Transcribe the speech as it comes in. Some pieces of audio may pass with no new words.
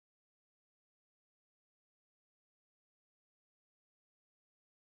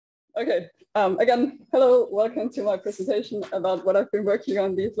Okay, again, hello, welcome to my presentation about what I've been working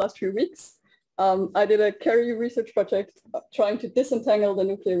on these last few weeks. I did a CERI research project trying to disentangle the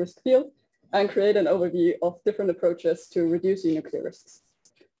nuclear risk field and create an overview of different approaches to reducing nuclear risks.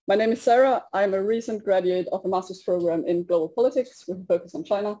 My name is Sarah. I'm a recent graduate of a master's program in global politics with a focus on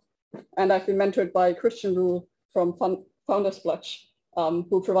China. And I've been mentored by Christian Rule from Founders Pledge,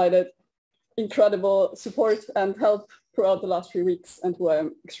 who provided incredible support and help throughout the last few weeks, and who I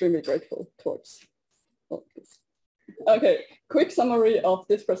am extremely grateful towards. Okay, quick summary of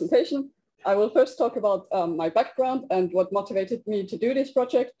this presentation. I will first talk about my background and what motivated me to do this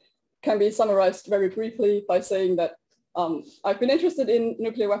project. Can be summarized very briefly by saying that I've been interested in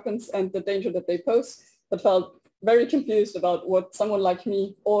nuclear weapons and the danger that they pose, but felt very confused about what someone like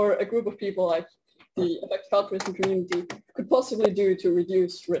me or a group of people like the effective altruism community could possibly do to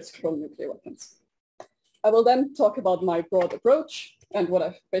reduce risk from nuclear weapons. I will then talk about my broad approach and what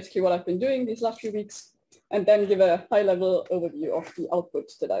I've been doing these last few weeks, and then give a high-level overview of the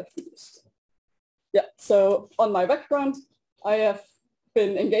output that I've produced. Yeah, so on my background, I have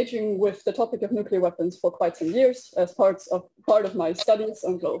been engaging with the topic of nuclear weapons for quite some years as part of my studies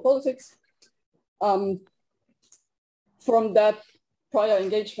on global politics. From that prior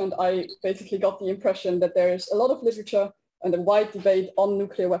engagement, I basically got the impression that there is a lot of literature and a wide debate on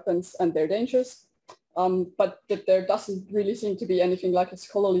nuclear weapons and their dangers, but that there doesn't really seem to be anything like a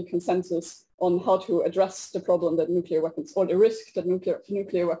scholarly consensus on how to address the problem that nuclear weapons, or the risk that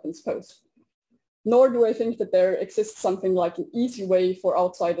nuclear weapons pose. Nor do I think that there exists something like an easy way for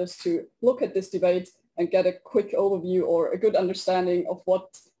outsiders to look at this debate and get a quick overview or a good understanding of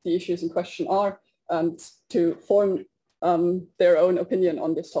what the issues in question are, and to form their own opinion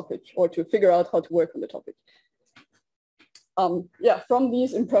on this topic, or to figure out how to work on the topic. Yeah, from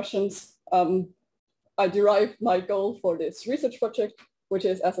these impressions, I derived my goal for this research project, which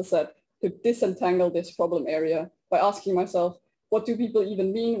is, as I said, to disentangle this problem area by asking myself, what do people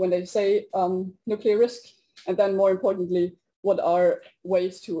even mean when they say nuclear risk? And then more importantly, what are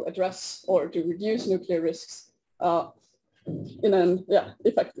ways to address or to reduce nuclear risks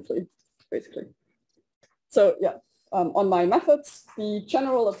effectively, basically. So yeah, on my methods, the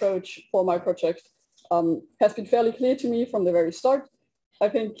general approach for my project has been fairly clear to me from the very start. I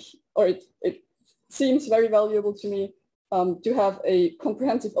think, or it seems very valuable to me to have a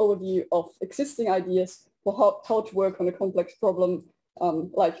comprehensive overview of existing ideas for how to work on a complex problem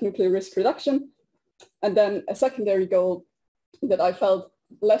like nuclear risk reduction. And then a secondary goal that I felt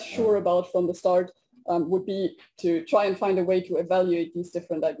less sure about from the start would be to try and find a way to evaluate these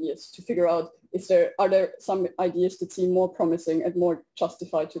different ideas, to figure out, are there some ideas that seem more promising and more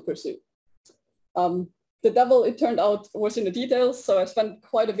justified to pursue. The devil, it turned out, was in the details, so I spent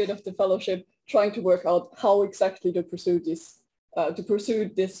quite a bit of the fellowship trying to work out how exactly to pursue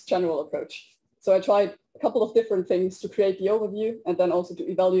this general approach. So I tried a couple of different things to create the overview and then also to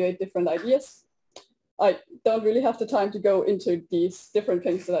evaluate different ideas. I don't really have the time to go into these different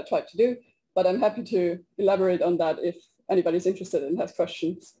things that I tried to do, but I'm happy to elaborate on that if anybody's interested and has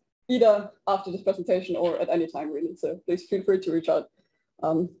questions, either after this presentation or at any time, really. So please feel free to reach out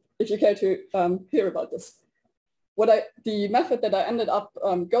if you care to hear about this. The method that I ended up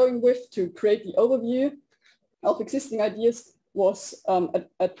going with to create the overview of existing ideas was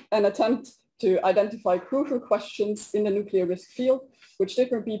an attempt to identify crucial questions in the nuclear risk field, which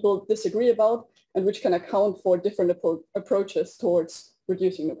different people disagree about, and which can account for different approaches towards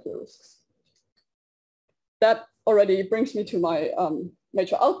reducing nuclear risks. That already brings me to my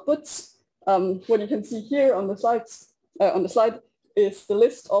major outputs. What you can see here on the slide is the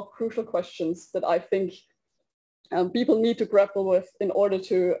list of crucial questions that I think people need to grapple with in order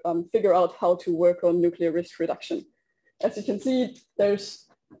to figure out how to work on nuclear risk reduction. As you can see, there's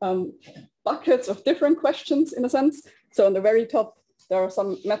buckets of different questions in a sense. So on the very top, there are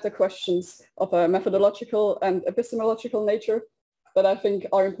some meta questions of a methodological and epistemological nature that I think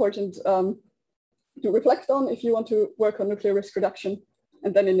are important to reflect on if you want to work on nuclear risk reduction.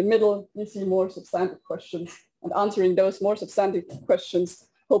 And then in the middle, you see more substantive questions, and answering those more substantive questions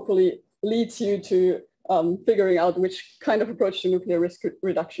hopefully leads you to figuring out which kind of approach to nuclear risk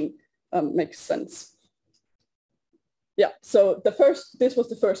reduction makes sense. Yeah, so this was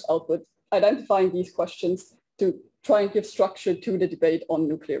the first output, identifying these questions to try and give structure to the debate on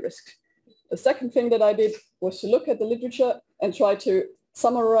nuclear risk. The second thing that I did was to look at the literature and try to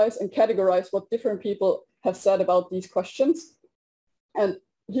summarize and categorize what different people have said about these questions. And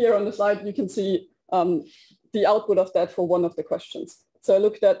here on the slide, you can see the output of that for one of the questions. So I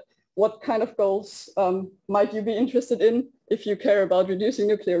looked at what kind of goals might you be interested in if you care about reducing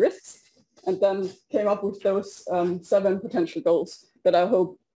nuclear risks, and then came up with those 7 potential goals that I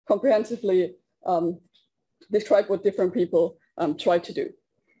hope comprehensively describe what different people try to do.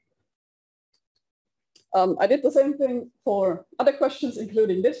 I did the same thing for other questions,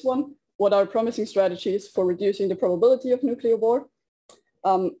 including this one. What are promising strategies for reducing the probability of nuclear war?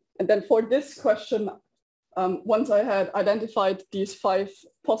 And then for this question, once I had identified these 5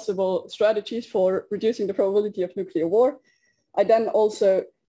 possible strategies for reducing the probability of nuclear war, I then also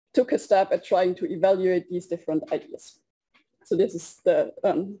took a step at trying to evaluate these different ideas. So this is the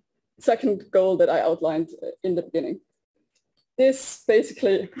second goal that I outlined in the beginning. This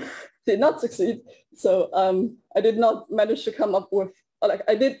basically did not succeed. So I did not manage to come up with, like,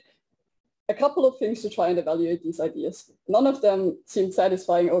 I did a couple of things to try and evaluate these ideas. None of them seemed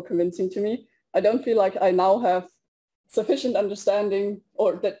satisfying or convincing to me. I don't feel like I now have sufficient understanding, or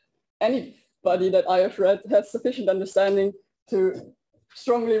that anybody that I have read has sufficient understanding to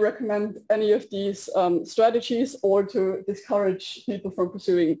strongly recommend any of these strategies or to discourage people from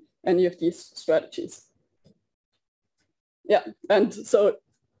pursuing any of these strategies. Yeah, and so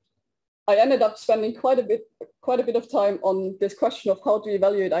I ended up spending quite a bit of time on this question of how to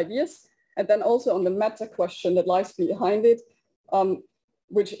evaluate ideas, and then also on the meta question that lies behind it,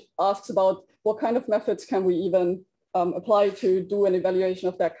 which asks about what kind of methods can we even apply to do an evaluation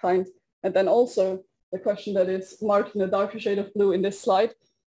of that kind. And then also the question that is marked in a darker shade of blue in this slide,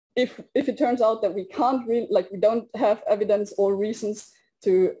 if it turns out that we can't really, like, we don't have evidence or reasons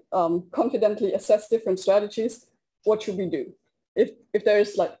to confidently assess different strategies, what should we do? If there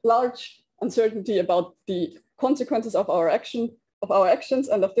is like large uncertainty about the consequences of our actions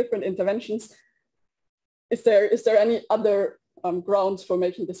and of different interventions, is there any other grounds for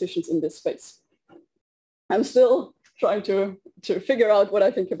making decisions in this space? I'm still trying to figure out what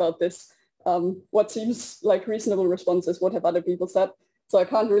I think about this. What seems like reasonable responses, what have other people said? So I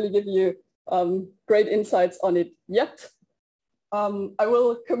can't really give you great insights on it yet. I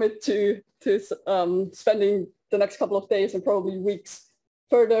will commit to spending the next couple of days and probably weeks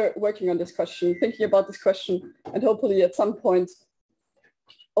further working on this question, thinking about this question, and hopefully at some point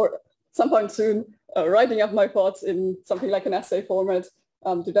soon, writing up my thoughts in something like an essay format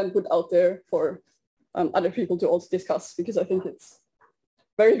to then put out there for other people to also discuss, because I think it's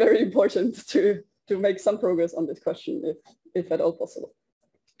very, very important to make some progress on this question, if at all possible.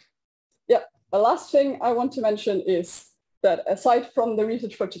 Yeah, the last thing I want to mention is that aside from the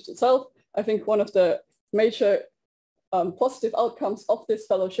research project itself, I think one of the major positive outcomes of this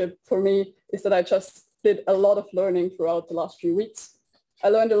fellowship for me is that I just did a lot of learning throughout the last few weeks. I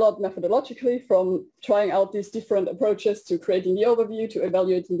learned a lot methodologically from trying out these different approaches to creating the overview, to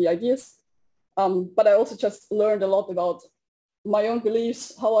evaluating the ideas. But I also just learned a lot about my own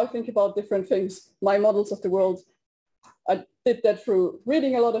beliefs, how I think about different things, my models of the world. I did that through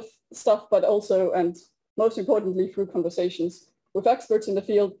reading a lot of stuff, but also, and most importantly, through conversations with experts in the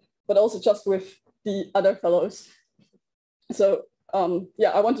field, but also just with the other fellows. So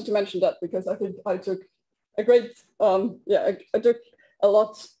yeah, I wanted to mention that because I think I took a great, I took a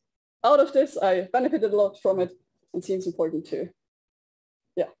lot out of this. I benefited a lot from it, and seems important to,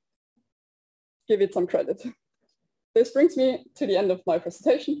 give it some credit. This brings me to the end of my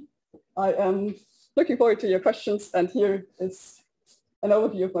presentation. I am looking forward to your questions, and here is an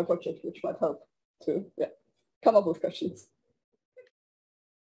overview of my project, which might help to come up with questions.